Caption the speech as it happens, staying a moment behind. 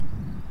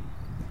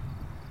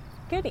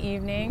Good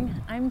evening,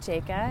 I'm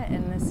Jaka,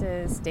 and this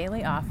is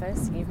Daily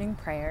Office Evening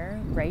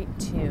Prayer, Rite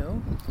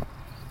 2.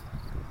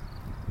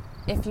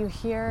 If you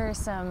hear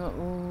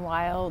some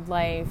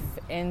wildlife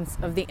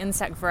of the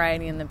insect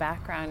variety in the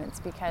background, it's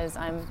because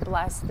I'm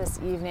blessed this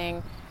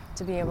evening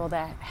to be able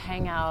to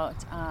hang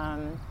out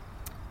on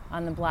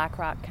the Black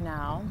Rock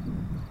Canal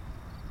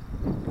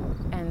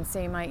and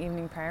say my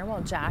evening prayer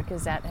while Jack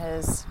is at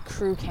his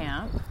crew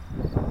camp.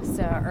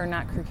 Or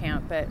not crew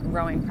camp, but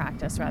rowing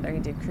practice rather. He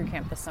did crew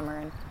camp this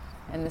summer,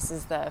 and this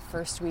is the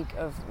first week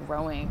of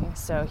rowing.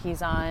 So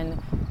he's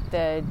on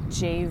the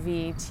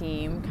JV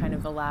team, kind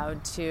of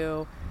allowed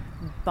to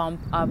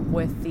bump up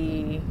with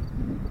the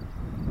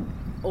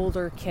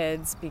older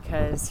kids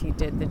because he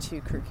did the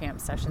 2 crew camp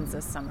sessions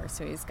this summer.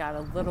 So he's got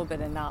a little bit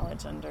of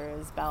knowledge under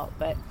his belt,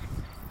 but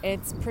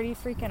it's pretty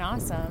freaking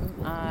awesome.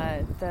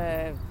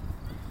 The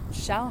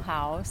shell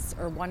house,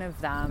 or one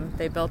of them,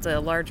 they built a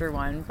larger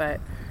one, but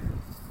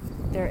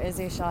there is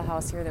a shell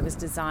house here that was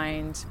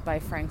designed by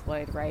Frank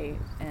Lloyd Wright,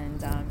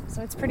 and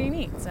so it's pretty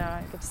neat. So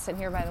I get to sit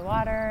here by the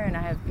water, and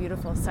I have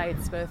beautiful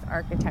sights, both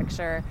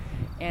architecture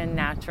and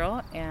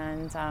natural,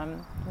 and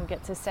we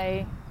get to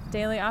say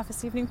daily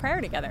office evening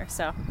prayer together.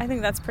 So I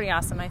think that's pretty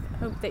awesome. I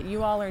hope that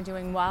you all are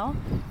doing well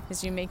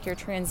as you make your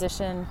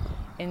transition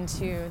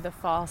into the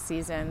fall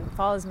season.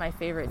 Fall is my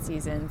favorite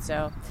season,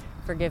 so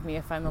forgive me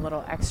if I'm a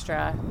little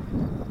extra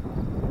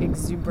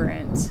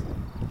exuberant.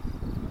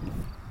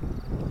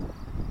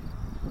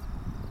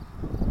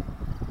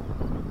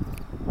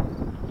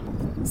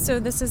 So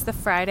this is the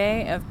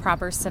Friday of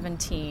Proper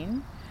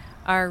 17.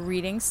 Our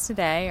readings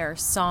today are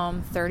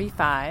Psalm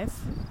 35,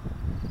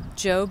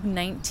 Job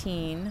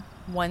 19,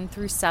 1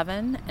 through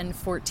 7 and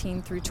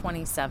 14 through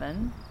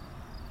 27,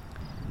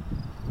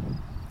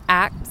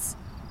 Acts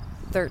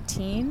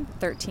 13,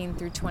 13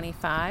 through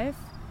 25,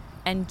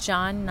 and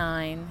John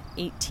 9,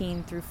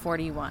 18 through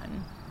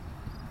 41.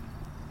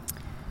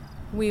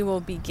 We will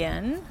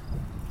begin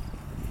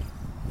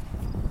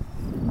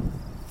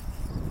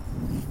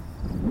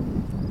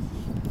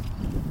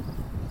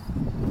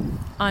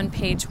on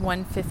page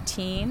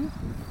 115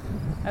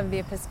 of the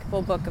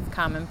Episcopal Book of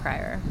Common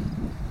Prayer.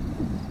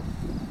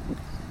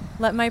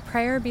 Let my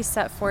prayer be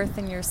set forth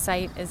in your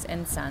sight as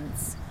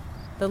incense.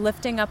 The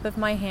lifting up of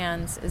my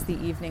hands is the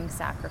evening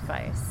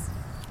sacrifice.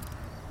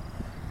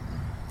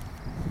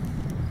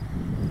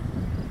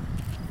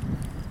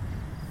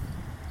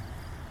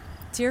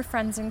 Dear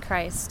friends in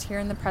Christ, here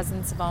in the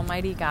presence of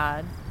Almighty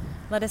God,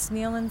 let us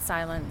kneel in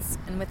silence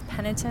and with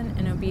penitent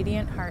and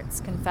obedient hearts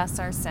confess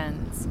our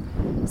sins,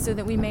 so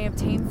that we may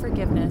obtain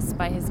forgiveness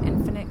by His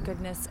infinite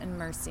goodness and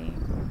mercy.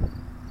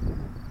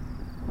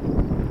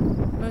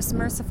 Most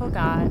merciful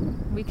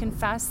God, we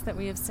confess that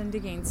we have sinned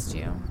against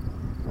you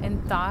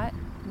in thought,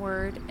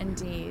 word, and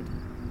deed,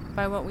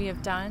 by what we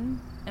have done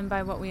and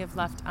by what we have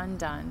left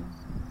undone.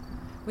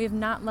 We have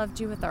not loved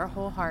you with our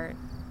whole heart.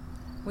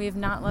 We have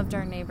not loved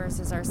our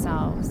neighbors as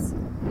ourselves.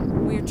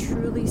 We are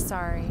truly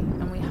sorry,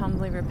 and we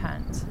humbly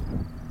repent.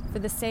 For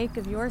the sake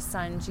of your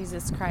Son,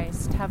 Jesus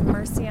Christ, have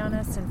mercy on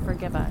us and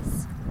forgive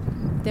us,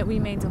 that we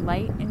may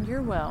delight in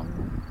your will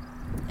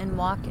and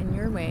walk in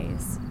your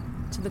ways,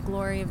 to the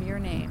glory of your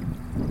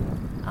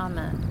name.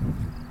 Amen.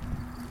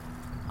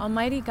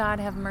 Almighty God,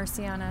 have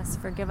mercy on us,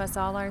 forgive us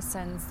all our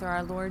sins through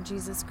our Lord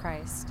Jesus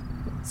Christ.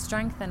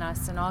 Strengthen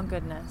us in all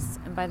goodness,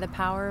 and by the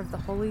power of the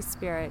Holy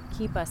Spirit,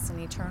 keep us in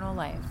eternal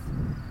life.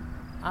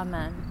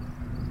 Amen.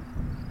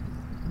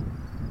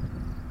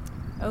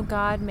 O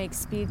God, make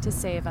speed to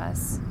save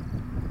us.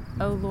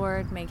 O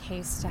Lord, make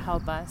haste to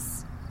help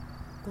us.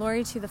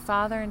 Glory to the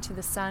Father, and to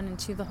the Son, and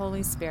to the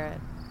Holy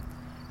Spirit,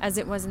 as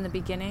it was in the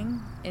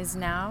beginning, is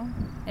now,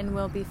 and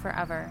will be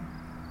forever.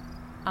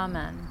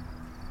 Amen.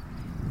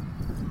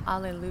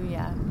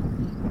 Alleluia.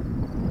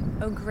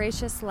 O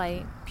gracious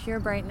light, pure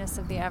brightness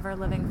of the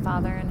ever-living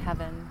Father in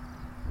heaven,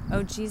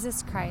 O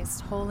Jesus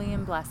Christ, holy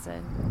and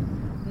blessed,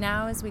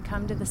 now as we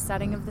come to the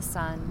setting of the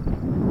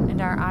sun,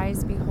 and our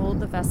eyes behold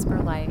the vesper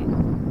light,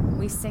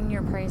 we sing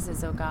your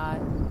praises, O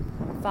God,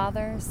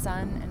 Father,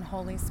 Son, and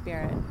Holy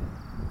Spirit.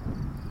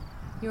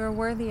 You are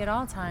worthy at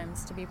all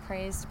times to be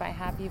praised by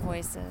happy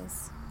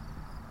voices,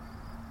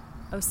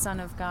 O Son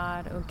of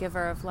God, O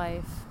Giver of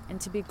life, and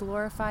to be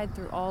glorified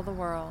through all the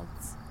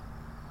worlds.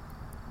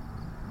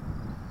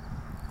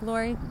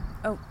 I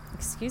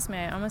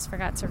almost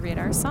forgot to read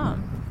our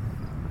psalm.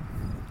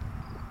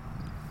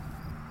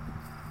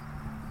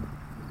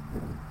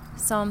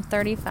 Psalm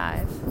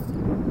 35.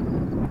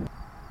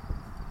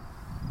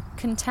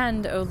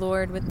 Contend, O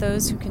Lord, with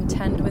those who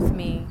contend with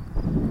me.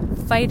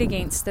 Fight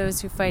against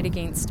those who fight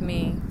against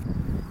me.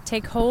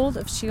 Take hold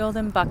of shield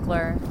and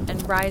buckler,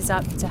 and rise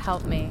up to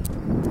help me.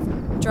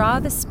 Draw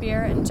the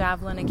spear and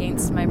javelin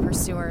against my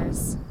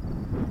pursuers.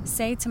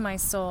 Say to my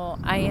soul,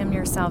 I am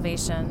your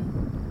salvation.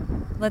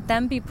 Let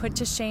them be put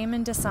to shame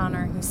and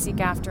dishonor who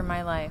seek after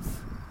my life.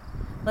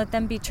 Let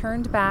them be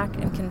turned back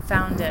and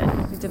confounded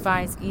who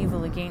devise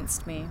evil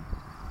against me.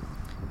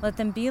 Let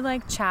them be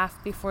like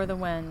chaff before the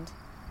wind,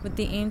 with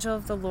the angel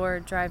of the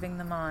Lord driving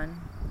them on.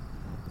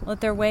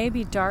 Let their way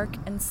be dark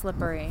and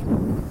slippery.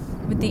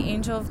 with the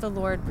angel of the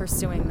Lord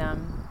pursuing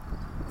them.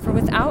 For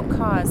without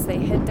cause they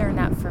hid their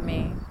net for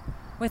me.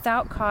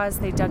 Without cause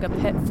they dug a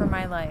pit for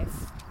my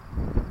life.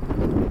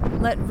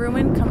 Let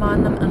ruin come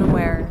on them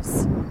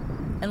unawares,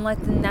 and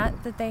let the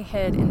net that they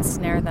hid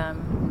ensnare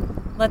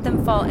them. Let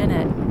them fall in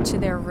it to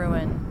their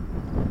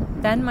ruin.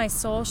 Then my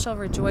soul shall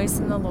rejoice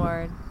in the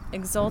Lord,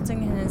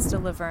 exulting in his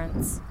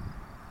deliverance.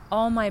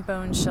 All my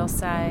bones shall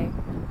say,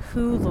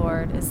 Who,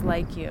 Lord, is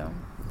like you?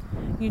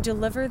 You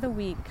deliver the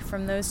weak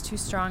from those too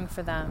strong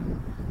for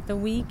them, the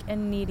weak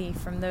and needy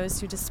from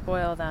those who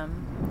despoil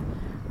them.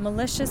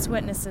 Malicious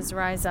witnesses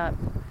rise up.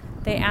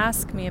 They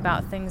ask me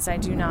about things I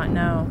do not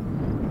know.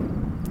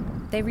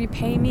 They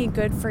repay me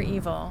good for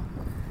evil.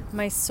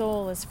 My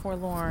soul is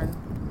forlorn.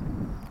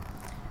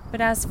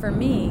 But as for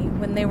me,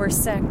 when they were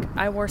sick,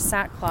 I wore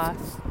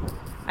sackcloth.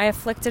 I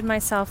afflicted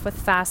myself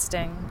with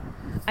fasting.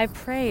 I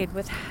prayed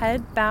with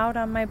head bowed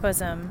on my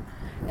bosom,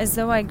 as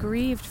though I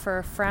grieved for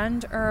a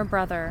friend or a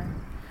brother.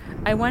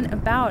 I went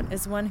about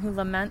as one who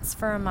laments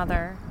for a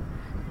mother,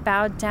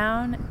 bowed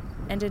down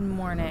and in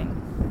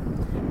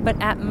mourning.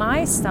 But at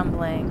my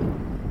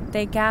stumbling,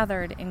 they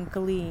gathered in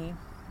glee.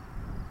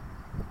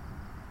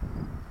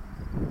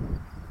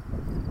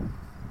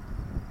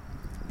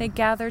 They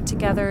gathered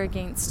together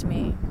against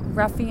me.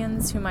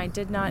 Ruffians whom I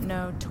did not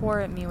know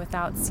tore at me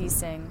without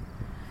ceasing.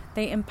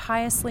 They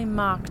impiously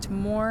mocked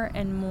more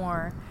and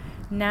more,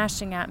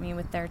 gnashing at me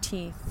with their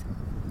teeth.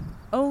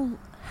 Oh,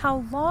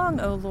 how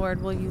long, O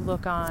Lord, will you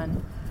look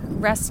on?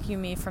 Rescue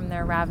me from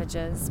their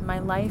ravages, my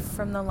life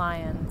from the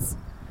lions.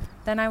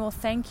 Then I will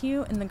thank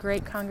you in the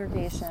great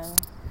congregation.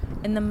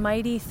 In the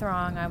mighty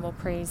throng I will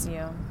praise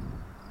you.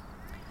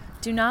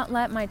 Do not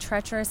let my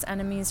treacherous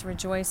enemies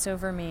rejoice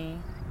over me,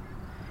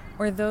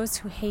 or those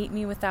who hate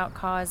me without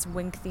cause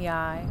wink the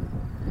eye.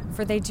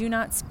 For they do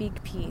not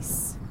speak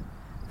peace,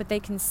 but they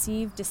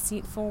conceive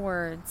deceitful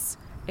words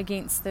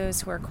against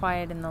those who are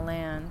quiet in the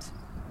land.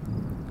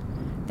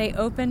 They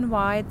open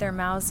wide their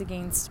mouths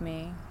against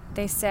me.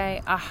 They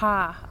say,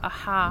 Aha,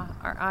 aha,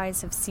 our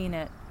eyes have seen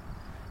it.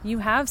 You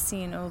have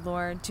seen, O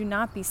Lord, do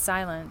not be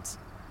silent.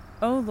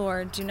 O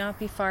Lord, do not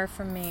be far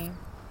from me.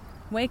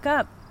 Wake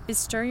up,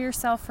 bestir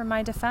yourself for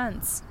my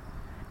defense,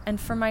 and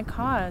for my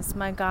cause,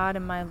 my God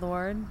and my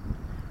Lord.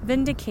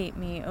 Vindicate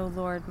me, O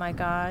Lord, my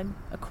God,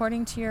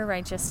 according to your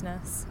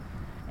righteousness,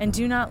 and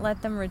do not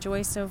let them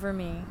rejoice over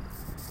me.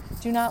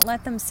 Do not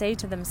let them say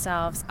to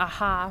themselves,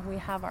 Aha, we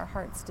have our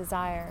heart's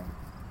desire.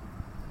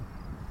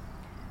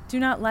 Do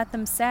not let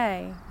them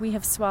say, We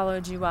have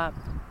swallowed you up.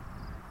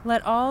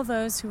 Let all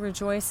those who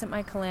rejoice at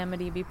my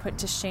calamity be put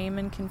to shame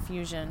and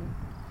confusion.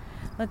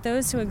 Let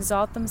those who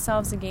exalt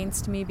themselves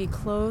against me be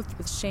clothed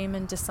with shame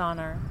and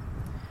dishonor.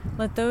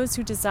 Let those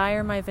who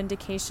desire my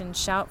vindication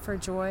shout for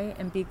joy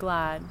and be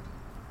glad,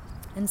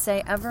 and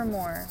say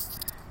evermore,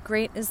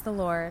 Great is the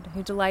Lord,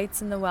 who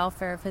delights in the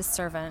welfare of his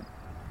servant.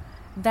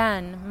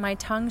 Then my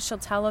tongue shall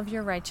tell of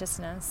your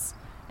righteousness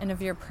and of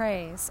your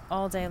praise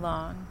all day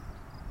long.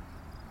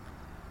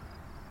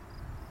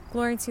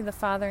 Glory to the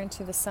Father, and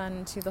to the Son,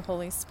 and to the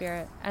Holy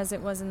Spirit, as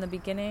it was in the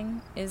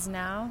beginning, is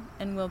now,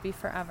 and will be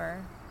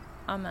forever.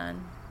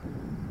 Amen.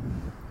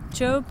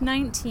 Job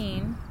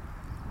 19,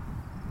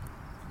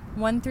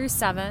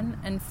 1-7,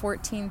 and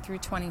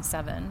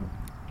 14-27.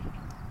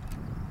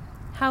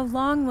 How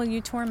long will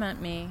you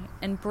torment me,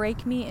 and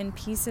break me in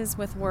pieces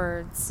with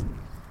words?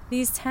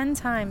 These 10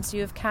 times you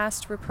have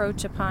cast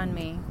reproach upon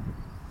me.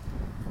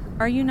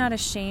 Are you not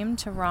ashamed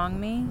to wrong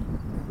me?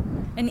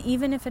 And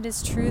even if it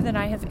is true that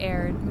I have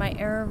erred, my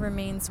error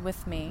remains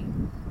with me.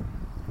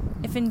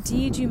 If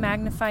indeed you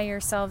magnify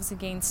yourselves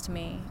against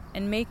me,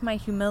 and make my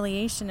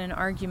humiliation an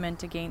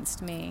argument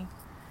against me,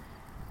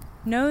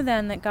 know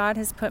then that God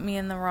has put me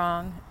in the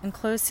wrong, and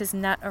closed his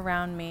net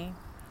around me.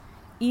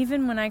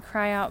 Even when I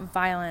cry out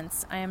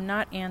violence, I am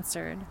not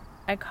answered.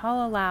 I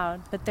call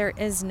aloud, but there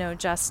is no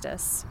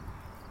justice.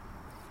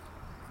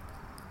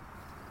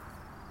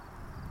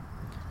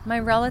 My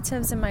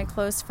relatives and my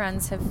close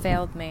friends have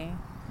failed me.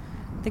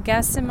 The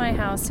guests in my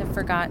house have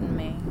forgotten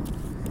me.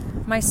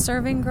 My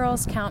serving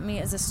girls count me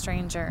as a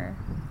stranger.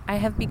 I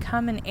have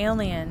become an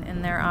alien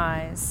in their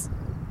eyes.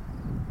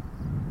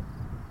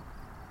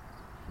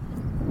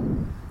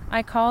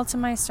 I call to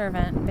my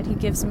servant, but he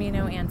gives me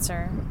no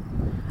answer.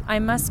 I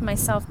must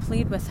myself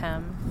plead with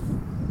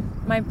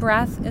him. My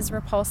breath is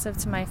repulsive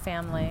to my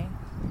family.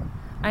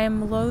 I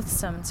am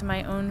loathsome to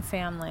my own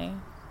family.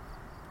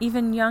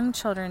 Even young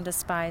children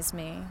despise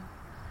me.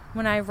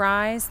 When I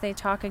rise, they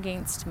talk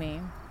against me.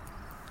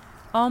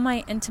 All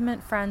my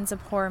intimate friends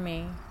abhor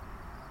me,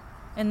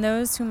 and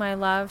those whom I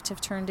loved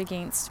have turned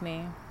against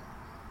me.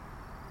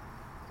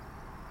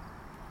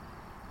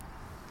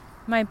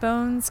 My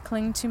bones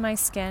cling to my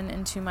skin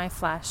and to my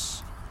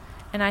flesh,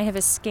 and I have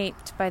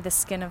escaped by the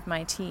skin of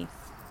my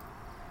teeth.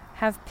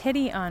 Have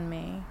pity on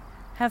me,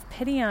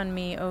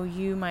 O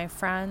you, my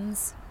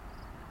friends,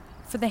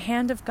 for the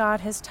hand of God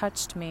has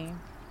touched me.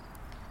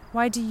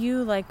 Why do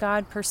you, like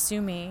God,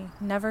 pursue me,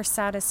 never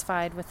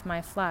satisfied with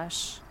my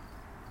flesh?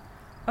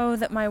 Oh,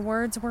 that my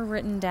words were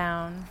written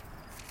down.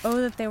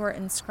 Oh, that they were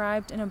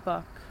inscribed in a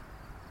book.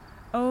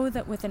 Oh,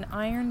 that with an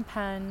iron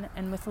pen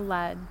and with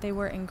lead they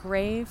were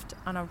engraved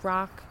on a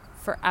rock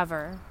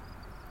forever.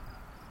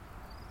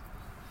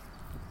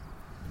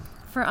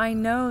 For I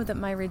know that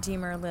my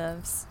Redeemer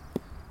lives,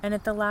 and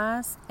at the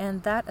last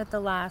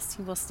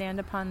he will stand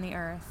upon the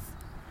earth.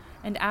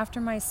 And after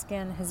my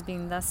skin has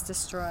been thus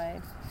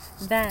destroyed,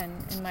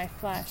 then in my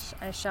flesh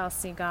I shall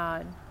see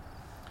God,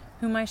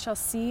 whom I shall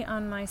see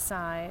on my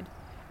side,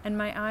 and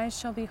my eyes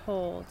shall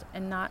behold,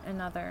 and not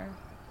another.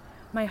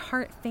 My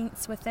heart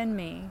faints within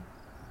me.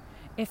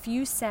 If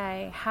you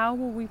say, how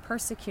will we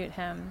persecute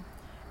him?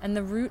 And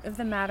the root of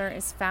the matter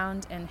is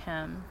found in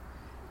him.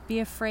 Be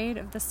afraid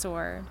of the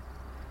sword,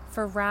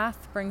 for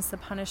wrath brings the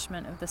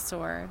punishment of the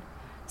sword,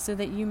 so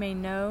that you may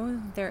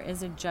know there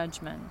is a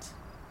judgment.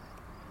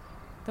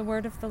 The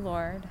word of the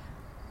Lord.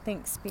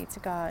 Thanks be to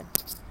God.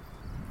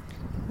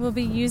 We'll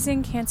be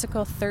using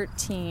Canticle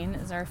 13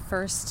 as our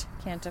first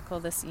canticle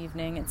this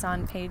evening. It's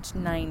on page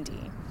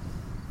 90.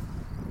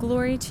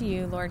 Glory to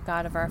you, Lord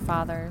God of our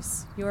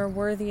fathers. You are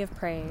worthy of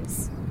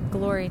praise.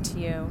 Glory to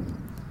you.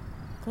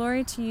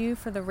 Glory to you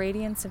for the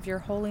radiance of your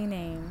holy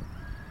name.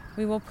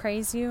 We will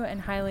praise you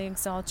and highly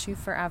exalt you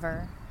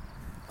forever.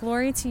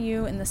 Glory to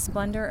you in the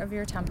splendor of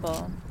your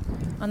temple.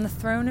 On the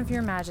throne of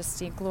your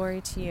majesty,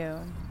 glory to you.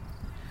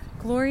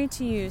 Glory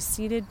to you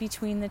seated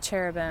between the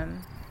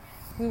cherubim.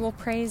 We will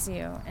praise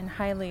you and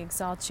highly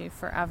exalt you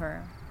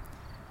forever.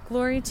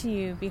 Glory to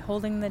you,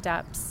 beholding the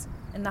depths.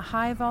 In the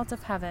high vault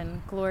of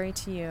heaven, glory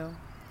to you.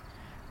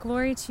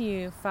 Glory to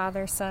you,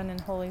 Father, Son,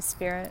 and Holy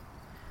Spirit.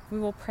 We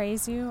will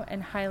praise you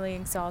and highly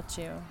exalt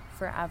you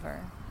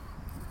forever.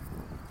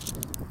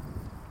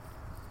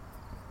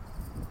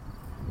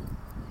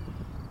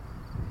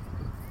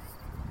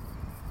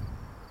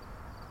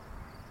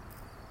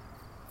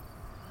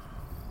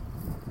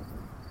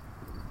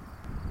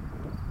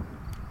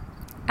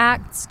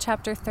 Acts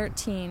chapter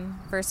 13,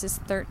 verses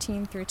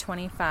 13 through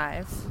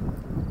 25.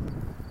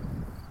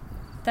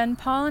 Then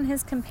Paul and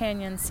his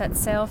companions set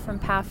sail from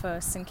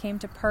Paphos and came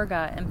to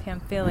Perga and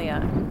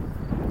Pamphylia.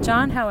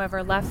 John,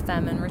 however, left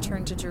them and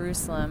returned to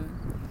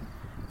Jerusalem.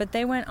 But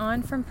they went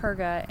on from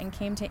Perga and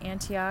came to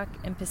Antioch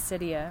in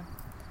Pisidia.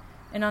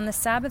 And on the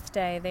Sabbath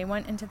day they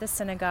went into the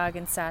synagogue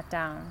and sat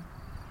down.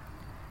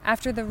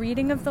 After the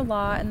reading of the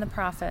law and the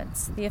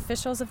prophets, the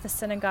officials of the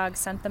synagogue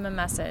sent them a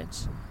message,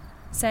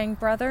 saying,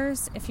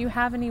 Brothers, if you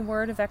have any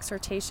word of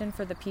exhortation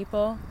for the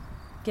people,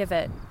 give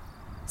it.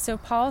 So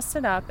Paul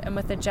stood up and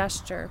with a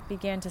gesture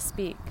began to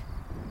speak.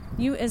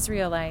 You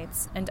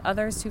Israelites and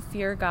others who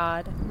fear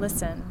God,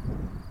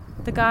 listen.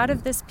 The God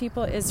of this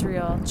people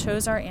Israel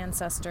chose our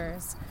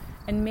ancestors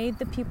and made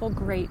the people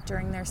great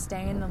during their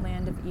stay in the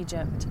land of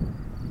Egypt.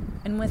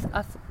 And with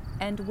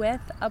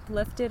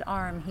uplifted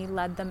arm he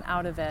led them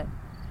out of it.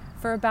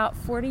 For about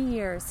 40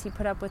 years he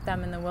put up with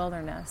them in the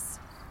wilderness.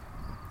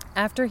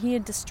 After he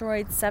had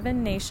destroyed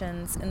 7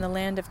 nations in the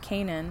land of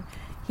Canaan,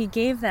 he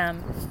gave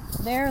them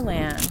their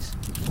land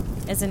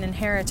as an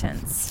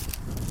inheritance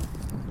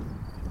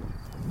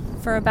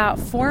for about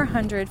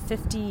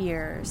 450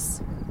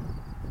 years.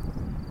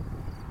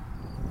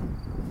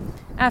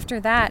 After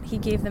that, he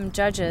gave them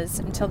judges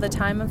until the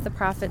time of the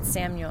prophet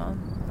Samuel.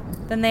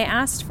 Then they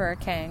asked for a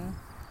king,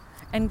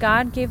 and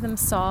God gave them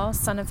Saul,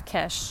 son of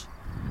Kish,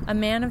 a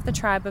man of the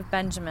tribe of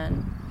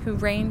Benjamin, who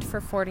reigned for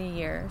 40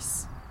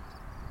 years.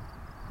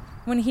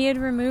 When he had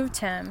removed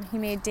him, he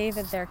made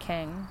David their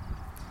king.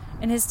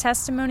 In his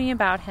testimony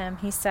about him,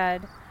 he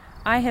said,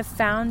 I have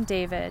found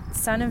David,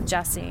 son of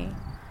Jesse,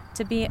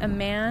 to be a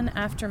man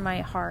after my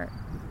heart,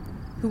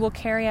 who will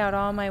carry out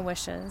all my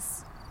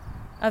wishes.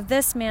 Of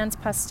this man's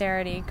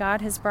posterity,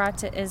 God has brought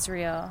to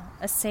Israel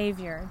a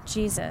Savior,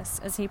 Jesus,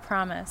 as he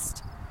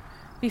promised.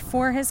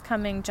 Before his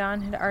coming,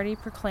 John had already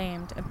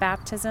proclaimed a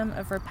baptism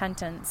of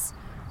repentance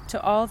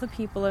to all the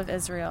people of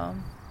Israel.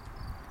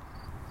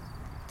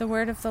 The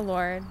word of the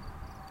Lord.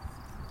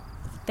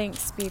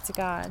 Thanks be to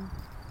God.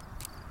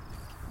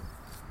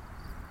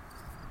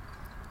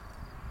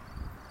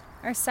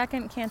 Our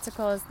second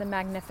canticle is the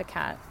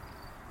Magnificat,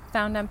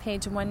 found on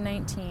page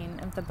 119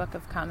 of the Book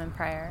of Common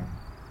Prayer.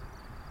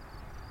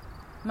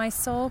 My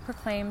soul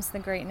proclaims the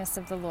greatness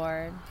of the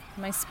Lord.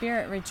 My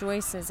spirit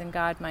rejoices in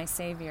God my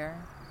Savior,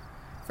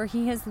 for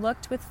he has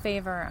looked with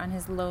favor on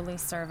his lowly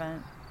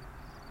servant.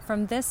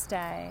 From this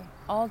day,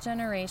 all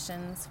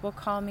generations will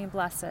call me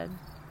blessed.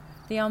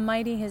 The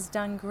Almighty has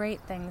done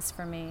great things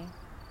for me,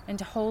 and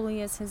holy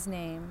is his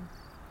name.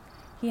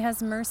 He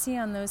has mercy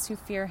on those who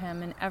fear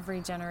him in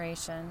every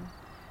generation.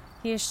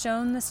 He has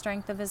shown the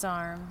strength of his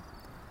arm.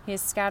 He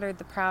has scattered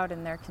the proud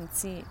in their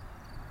conceit.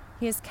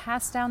 He has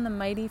cast down the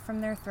mighty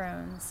from their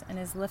thrones and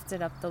has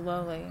lifted up the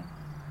lowly.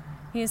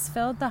 He has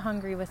filled the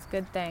hungry with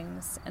good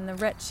things, and the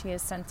rich he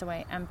has sent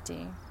away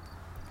empty.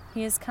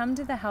 He has come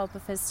to the help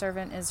of his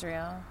servant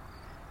Israel,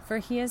 for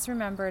he has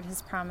remembered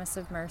his promise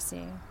of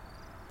mercy,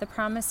 the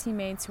promise he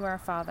made to our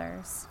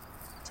fathers,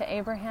 to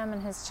Abraham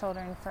and his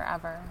children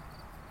forever.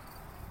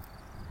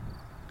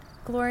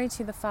 Glory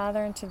to the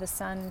Father, and to the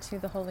Son, and to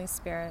the Holy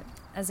Spirit,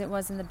 as it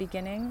was in the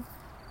beginning,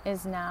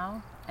 is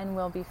now, and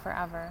will be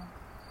forever.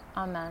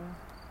 Amen.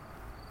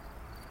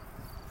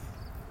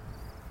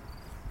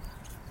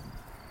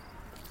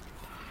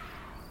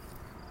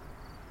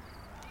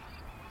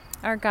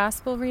 Our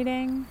gospel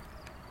reading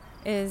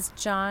is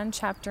John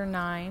chapter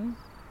 9,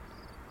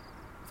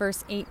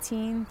 verse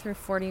 18 through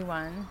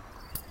 41.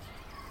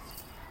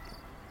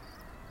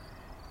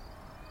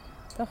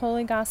 The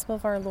Holy Gospel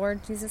of our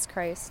Lord Jesus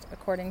Christ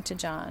according to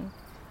John.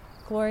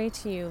 Glory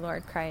to you,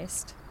 Lord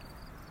Christ.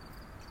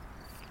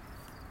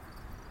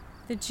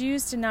 The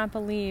Jews did not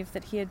believe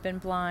that he had been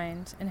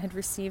blind and had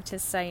received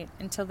his sight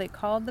until they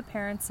called the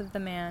parents of the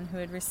man who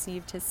had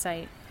received his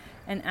sight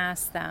and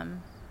asked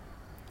them,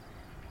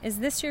 "Is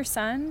this your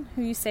son,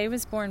 who you say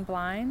was born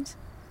blind?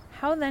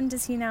 How then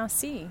does he now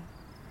see?"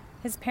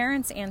 His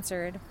parents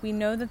answered, "We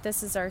know that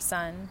this is our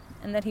son,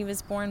 and that he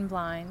was born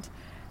blind,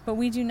 but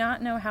we do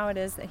not know how it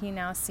is that he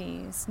now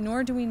sees,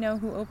 nor do we know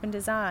who opened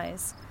his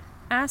eyes.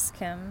 Ask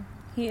him.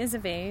 He is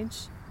of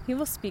age. He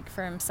will speak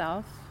for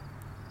himself."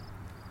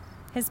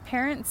 His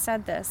parents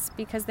said this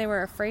because they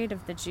were afraid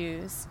of the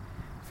Jews,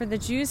 for the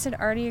Jews had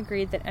already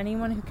agreed that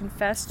anyone who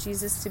confessed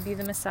Jesus to be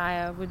the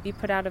Messiah would be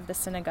put out of the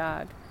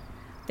synagogue.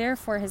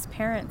 Therefore his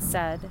parents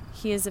said,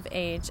 "He is of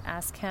age,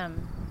 ask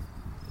him."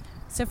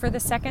 So for the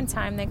second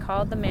time they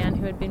called the man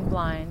who had been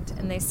blind,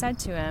 and they said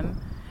to him,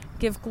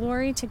 "Give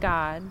glory to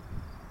God.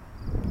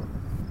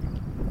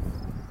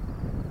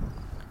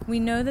 We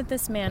know that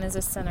this man is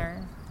a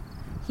sinner."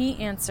 He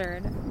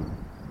answered,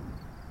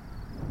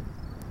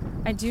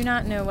 "I do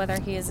not know whether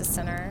he is a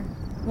sinner.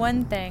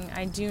 One thing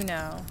I do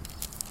know,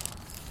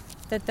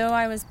 that though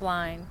I was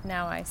blind,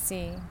 now I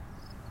see."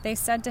 They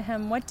said to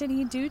him, "What did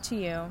he do to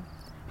you?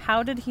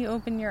 How did he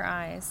open your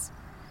eyes?"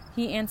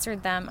 He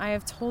answered them, "I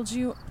have told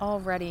you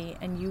already,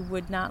 and you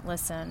would not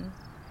listen.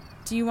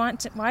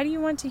 Why do you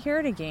want to hear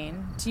it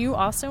again? Do you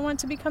also want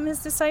to become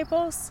his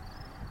disciples?"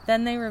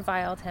 Then they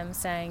reviled him,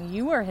 saying,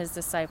 "You are his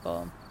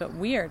disciple, but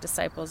we are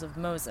disciples of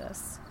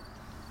Moses.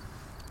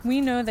 We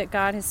know that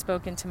God has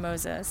spoken to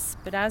Moses,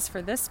 but as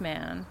for this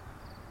man,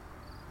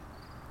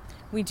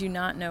 we do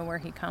not know where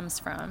he comes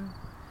from."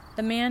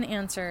 The man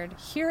answered,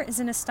 "Here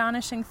is an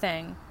astonishing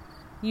thing.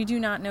 You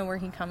do not know where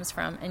he comes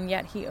from, and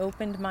yet he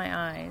opened my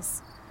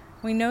eyes.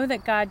 We know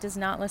that God does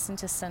not listen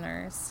to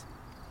sinners,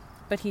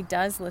 but he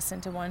does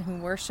listen to one who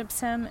worships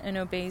him and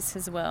obeys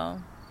his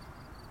will.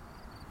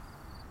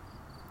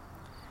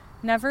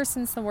 Never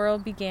since the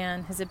world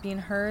began has it been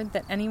heard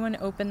that anyone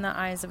opened the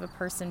eyes of a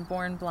person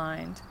born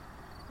blind.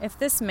 If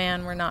this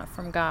man were not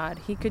from God,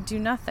 he could do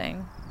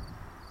nothing."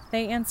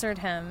 They answered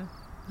him,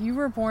 "You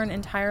were born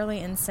entirely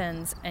in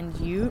sins, and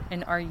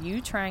are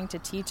you trying to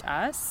teach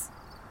us?"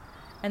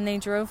 And they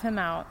drove him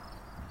out.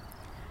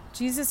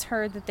 Jesus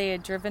heard that they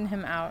had driven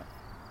him out,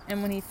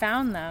 and when he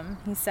found them,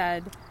 he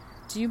said,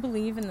 "Do you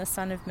believe in the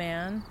Son of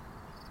Man?"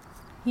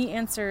 He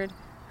answered,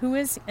 who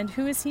is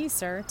he,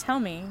 sir?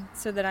 Tell me,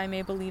 so that I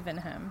may believe in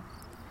him."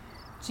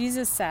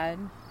 Jesus said,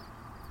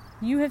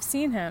 "You have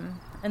seen him,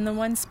 and the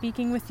one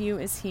speaking with you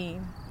is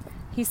he."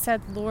 He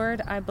said,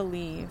 "Lord, I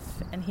believe,"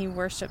 and he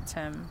worshipped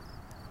him.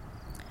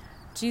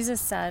 Jesus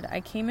said, "I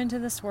came into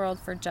this world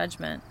for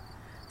judgment,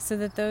 so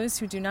that those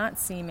who do not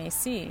see may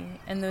see,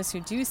 and those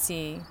who do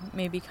see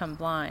may become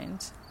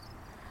blind."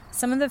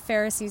 Some of the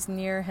Pharisees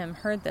near him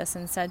heard this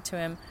and said to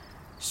him,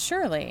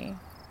 "Surely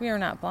we are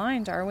not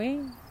blind, are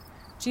we?"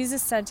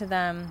 Jesus said to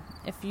them,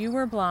 "If you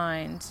were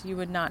blind, you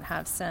would not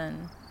have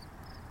sin.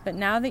 But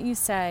now that you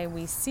say,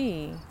 'We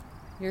see,'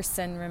 your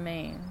sin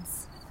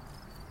remains."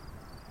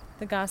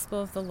 The Gospel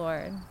of the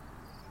Lord.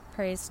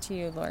 Praise to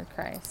you, Lord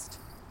Christ.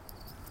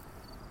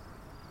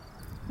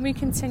 We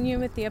continue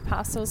with the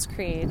Apostles'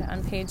 Creed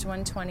on page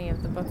 120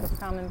 of the Book of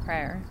Common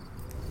Prayer.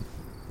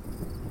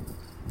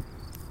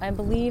 I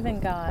believe in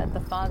God,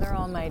 the Father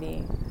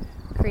Almighty,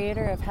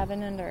 creator of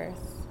heaven and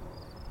earth.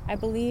 I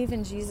believe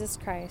in Jesus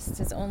Christ,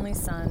 his only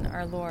Son,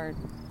 our Lord.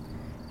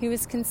 He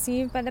was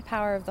conceived by the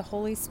power of the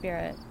Holy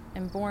Spirit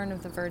and born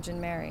of the Virgin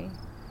Mary.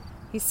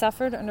 He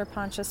suffered under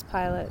Pontius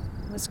Pilate,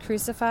 was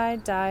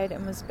crucified, died,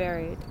 and was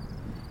buried.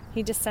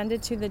 He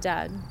descended to the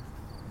dead.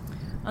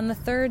 On the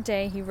third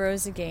day he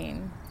rose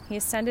again. He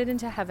ascended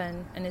into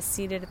heaven and is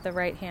seated at the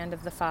right hand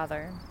of the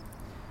Father.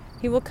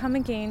 He will come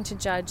again to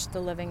judge the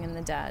living and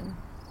the dead.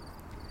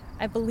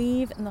 I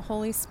believe in the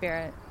Holy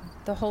Spirit,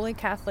 the Holy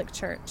Catholic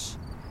Church,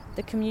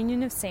 the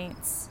communion of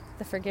saints,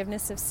 the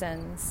forgiveness of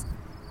sins,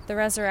 the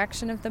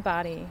resurrection of the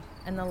body,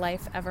 and the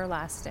life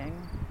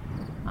everlasting.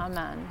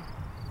 Amen.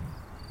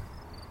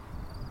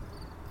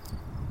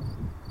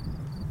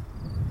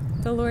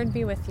 The Lord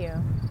be with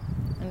you,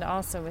 and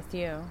also with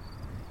you.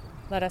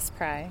 Let us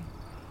pray.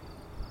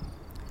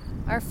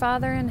 Our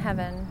Father in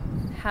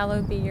heaven,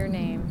 hallowed be your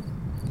name.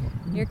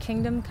 Your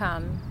kingdom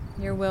come,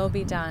 your will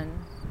be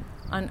done,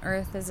 on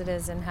earth as it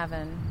is in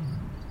heaven.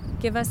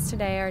 Give us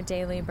today our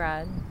daily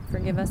bread.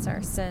 Forgive us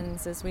our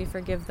sins as we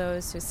forgive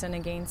those who sin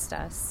against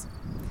us.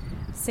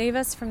 Save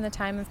us from the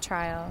time of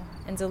trial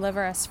and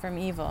deliver us from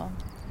evil.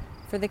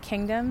 For the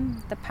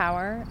kingdom, the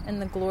power, and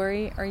the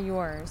glory are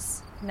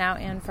yours, now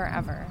and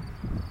forever.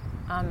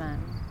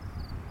 Amen.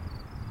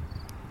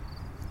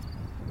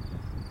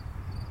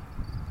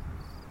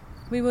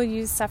 We will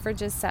use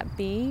suffrages set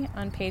B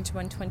on page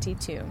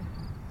 122.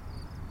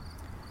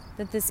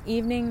 That this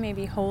evening may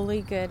be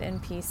holy, good,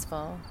 and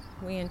peaceful.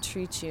 we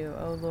entreat you,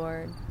 O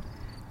Lord,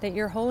 that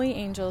your holy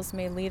angels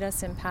may lead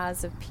us in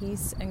paths of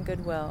peace and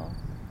goodwill.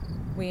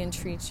 We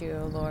entreat you,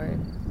 O Lord,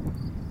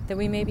 that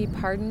we may be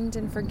pardoned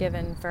and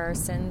forgiven for our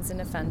sins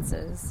and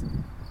offenses.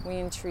 We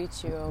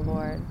entreat you, O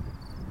Lord,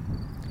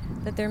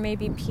 that there may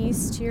be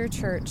peace to your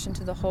church and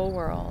to the whole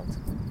world.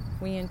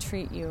 We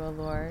entreat you, O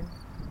Lord,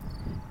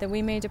 that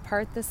we may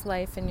depart this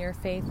life in your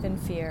faith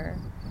and fear,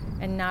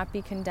 and not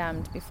be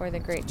condemned before the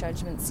great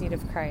judgment seat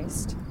of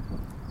Christ.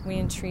 We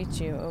entreat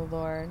you, O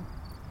Lord,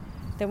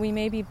 that we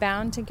may be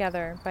bound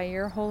together by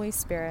your Holy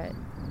Spirit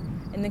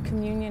in the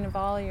communion of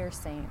all your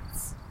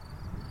saints,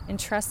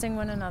 entrusting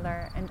one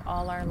another and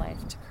all our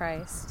life to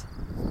Christ.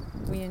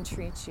 We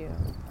entreat you,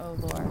 O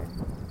Lord.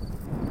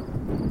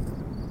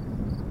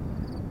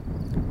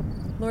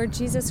 Lord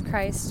Jesus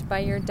Christ, by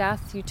your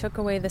death you took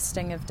away the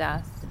sting of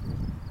death.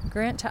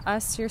 Grant to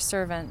us, your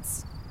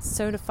servants,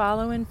 so to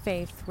follow in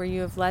faith where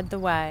you have led the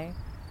way,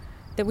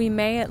 that we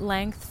may at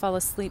length fall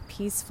asleep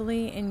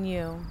peacefully in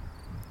you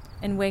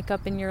and wake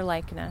up in your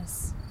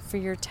likeness, for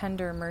your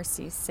tender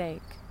mercy's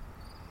sake.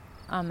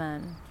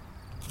 Amen.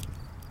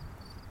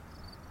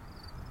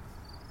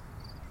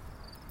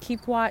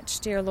 Keep watch,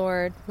 dear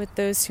Lord, with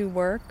those who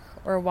work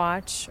or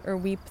watch or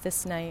weep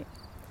this night,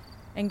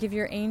 and give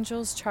your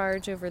angels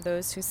charge over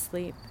those who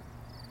sleep.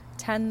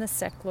 Tend the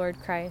sick, Lord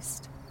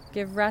Christ.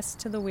 Give rest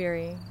to the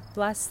weary.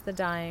 Bless the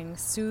dying.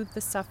 Soothe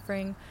the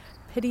suffering.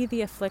 Pity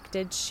the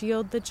afflicted.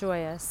 Shield the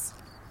joyous.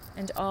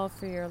 And all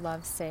for your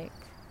love's sake.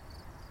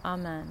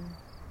 Amen.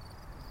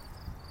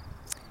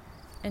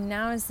 And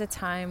now is the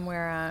time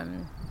where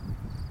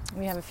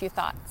we have a few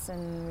thoughts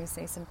and we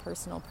say some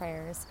personal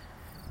prayers.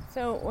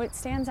 So what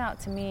stands out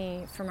to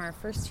me from our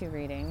first two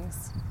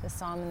readings, the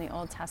Psalm and the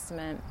Old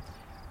Testament,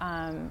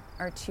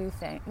 are two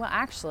things. Well,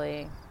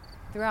 actually,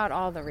 throughout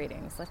all the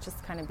readings, let's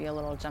just kind of be a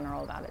little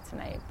general about it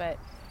tonight. But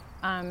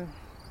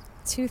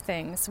two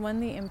things.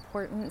 One, the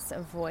importance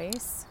of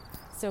voice.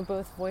 So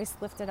both voice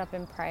lifted up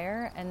in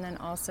prayer and then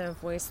also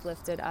voice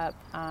lifted up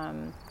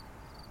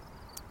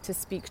to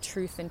speak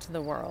truth into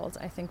the world,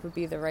 I think would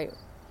be the right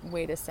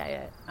way to say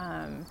it.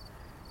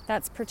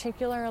 That's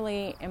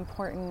particularly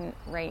important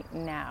right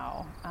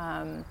now.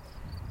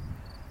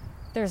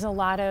 There's a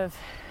lot of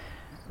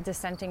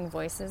dissenting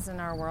voices in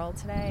our world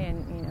today,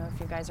 and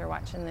if you guys are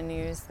watching the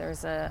news,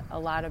 there's a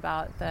lot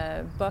about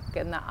the book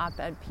and the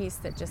op-ed piece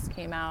that just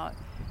came out,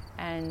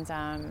 and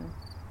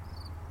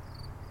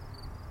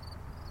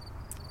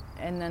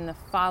then the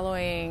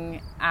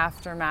following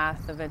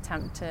aftermath of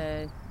attempt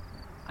to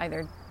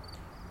either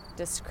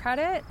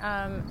discredit,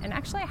 and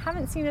actually I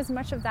haven't seen as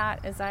much of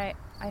that as I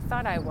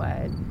thought I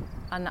would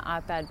on the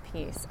op-ed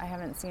piece. I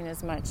haven't seen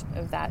as much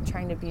of that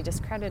trying to be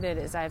discredited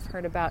as I've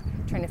heard about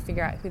trying to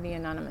figure out who the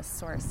anonymous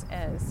source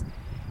is.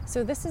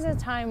 So this is a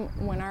time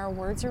when our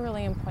words are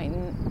really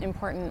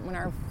important, when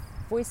our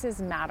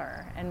voices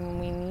matter, and when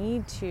we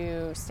need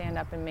to stand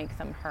up and make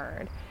them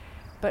heard.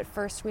 But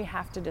first we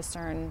have to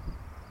discern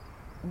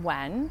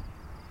when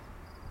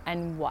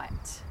and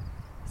what.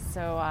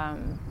 So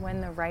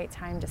when the right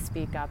time to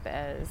speak up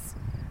is,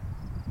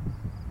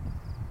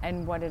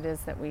 and what it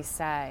is that we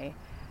say.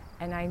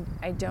 And I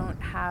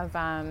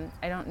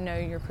don't know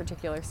your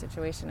particular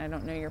situation. I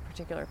don't know your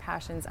particular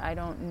passions. I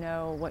don't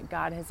know what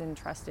God has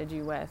entrusted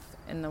you with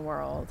in the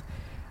world.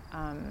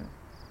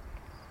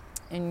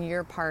 And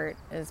your part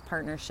is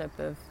partnership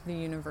of the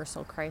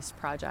Universal Christ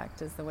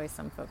Project, is the way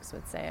some folks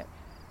would say it.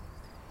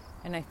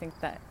 And I think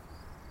that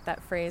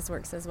phrase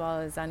works as well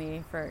as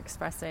any for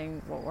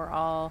expressing what we're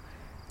all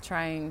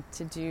trying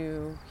to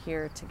do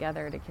here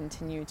together to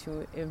continue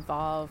to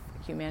evolve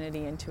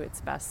humanity into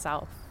its best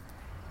self.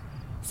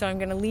 So I'm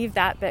going to leave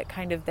that bit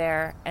kind of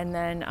there, and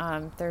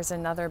then there's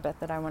another bit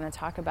that I want to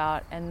talk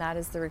about, and that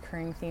is the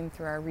recurring theme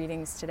through our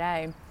readings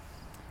today.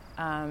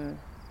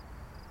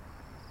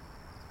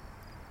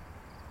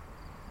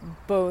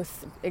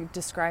 Both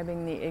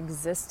describing the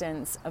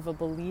existence of a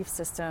belief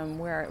system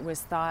where it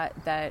was thought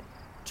that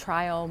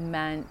trial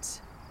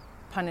meant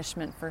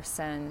punishment for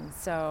sin.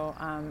 So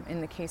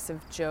in the case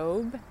of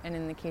Job and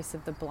in the case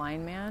of the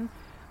blind man,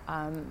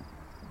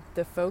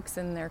 the folks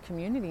in their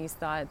communities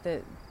thought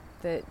that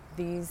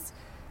these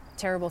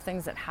terrible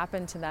things that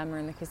happened to them, or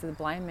in the case of the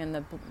blind man,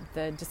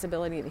 the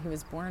disability that he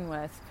was born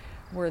with,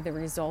 were the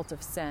result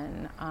of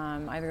sin,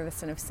 either the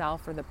sin of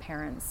self or the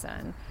parent's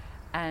sin.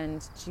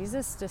 And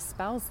Jesus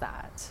dispels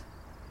that.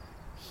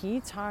 He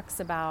talks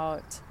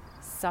about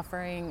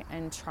suffering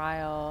and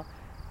trial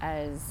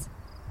as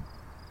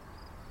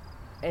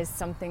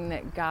something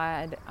that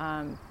God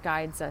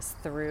guides us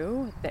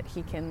through, that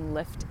he can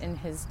lift in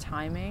his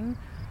timing,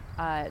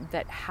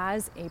 that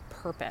has a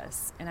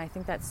purpose. And I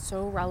think that's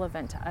so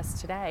relevant to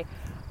us today.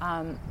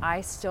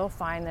 I still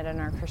find that in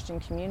our Christian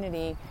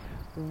community,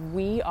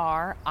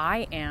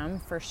 I am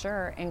for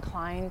sure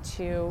inclined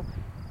to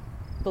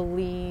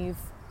believe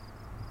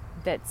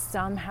that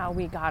somehow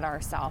we got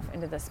ourselves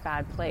into this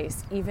bad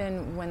place,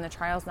 even when the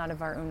trial's not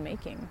of our own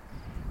making.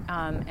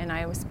 And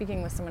I was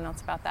speaking with someone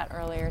else about that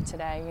earlier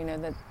today,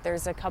 that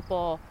there's a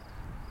couple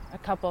a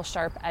couple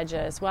sharp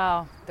edges.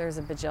 Well, there's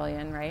a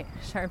bajillion, right?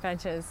 Sharp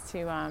edges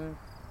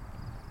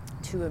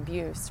to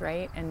abuse,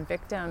 right? And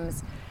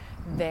victims,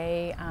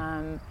 they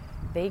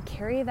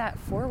carry that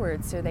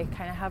forward, so they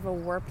kind of have a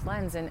warped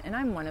lens, and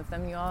I'm one of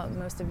them.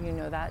 Most of you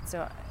know that.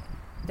 So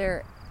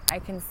I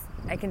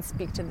can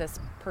speak to this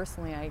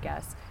personally, I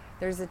guess.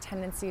 There's a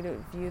tendency to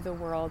view the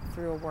world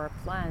through a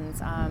warped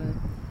lens,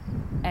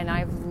 and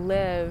I've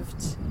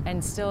lived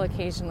and still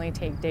occasionally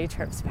take day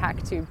trips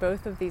back to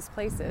both of these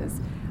places,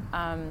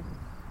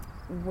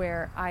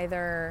 where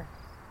either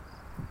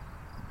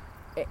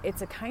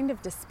it's a kind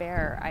of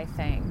despair, I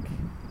think,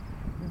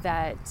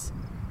 that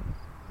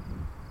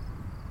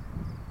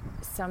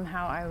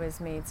somehow I was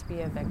made to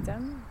be a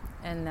victim,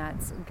 and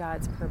that's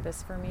God's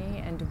purpose for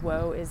me, and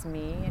woe is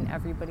me, and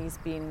everybody's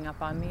beating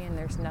up on me, and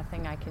there's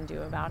nothing I can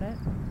do about it.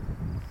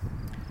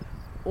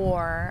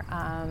 Or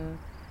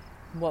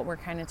what we're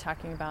kind of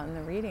talking about in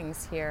the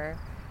readings here,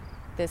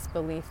 this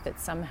belief that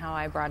somehow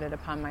I brought it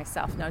upon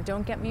myself. Now,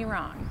 don't get me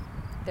wrong.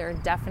 There are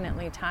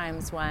definitely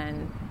times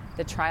when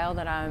the trial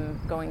that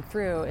I'm going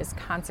through is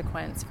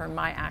consequence for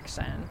my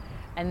action.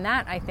 And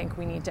that I think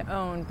we need to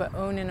own, but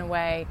own in a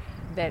way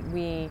that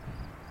we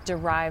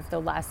derive the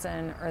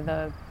lesson or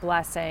the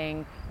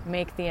blessing,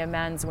 make the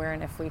amends where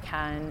and if we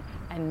can,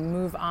 and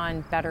move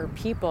on better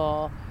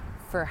people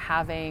for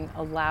having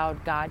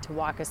allowed God to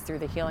walk us through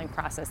the healing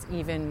process,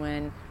 even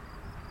when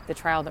the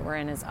trial that we're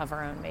in is of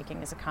our own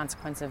making, as a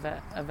consequence of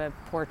a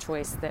poor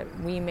choice that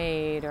we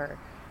made, or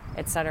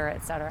et cetera,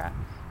 et cetera.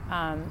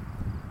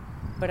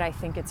 But I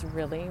think it's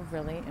really,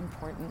 really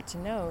important to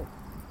note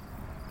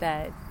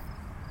that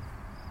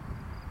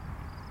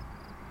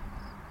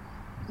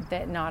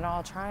not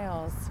all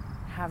trials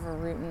have a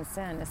root in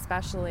sin,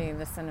 especially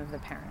the sin of the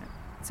parent.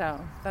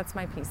 So that's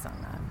my piece on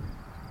that.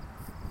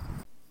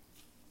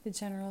 The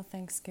general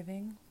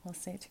thanksgiving, we'll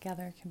say it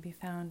together, can be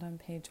found on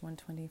page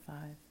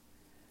 125.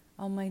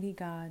 Almighty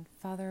God,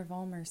 Father of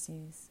all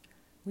mercies,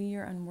 we,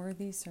 your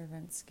unworthy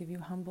servants, give you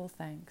humble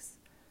thanks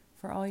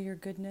for all your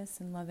goodness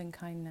and loving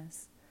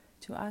kindness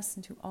to us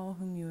and to all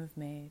whom you have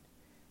made.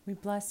 We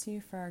bless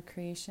you for our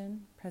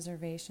creation,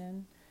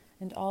 preservation,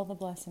 and all the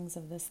blessings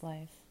of this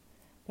life,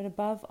 but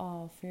above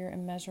all for your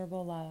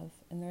immeasurable love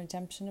and the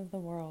redemption of the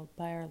world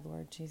by our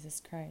Lord Jesus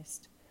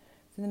Christ,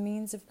 for the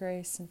means of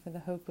grace and for the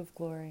hope of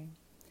glory.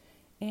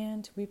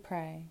 And, we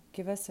pray,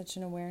 give us such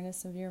an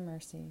awareness of your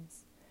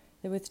mercies,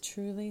 that with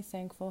truly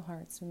thankful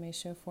hearts we may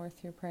show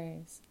forth your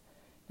praise,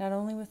 not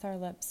only with our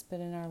lips but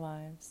in our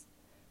lives,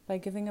 by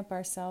giving up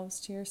ourselves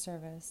to your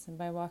service and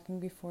by walking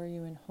before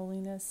you in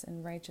holiness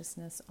and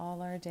righteousness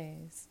all our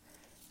days,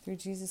 through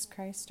Jesus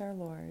Christ our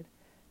Lord,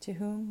 to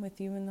whom,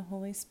 with you and the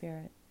Holy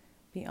Spirit,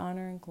 be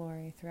honor and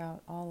glory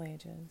throughout all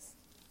ages.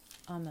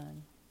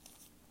 Amen.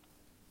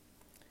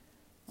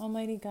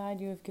 Almighty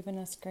God, you have given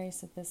us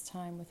grace at this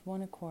time with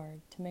one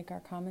accord to make our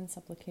common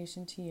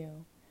supplication to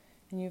you,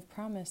 and you have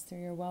promised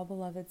through your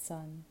well-beloved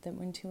Son that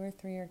when 2 or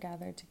 3 are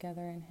gathered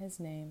together in his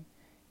name,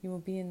 you will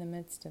be in the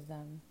midst of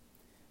them.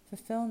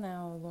 Fulfill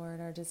now, O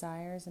Lord, our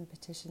desires and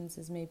petitions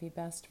as may be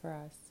best for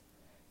us,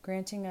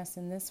 granting us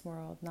in this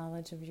world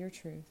knowledge of your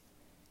truth,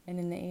 and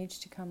in the age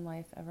to come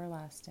life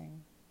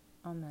everlasting.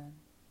 Amen.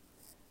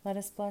 Let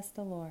us bless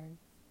the Lord.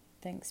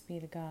 Thanks be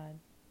to God.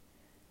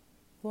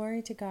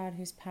 Glory to God,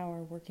 whose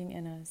power working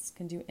in us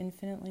can do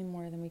infinitely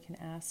more than we can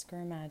ask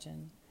or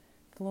imagine.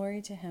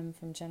 Glory to him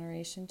from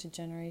generation to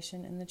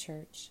generation in the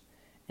Church,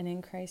 and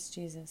in Christ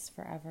Jesus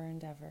forever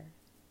and ever.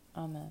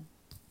 Amen.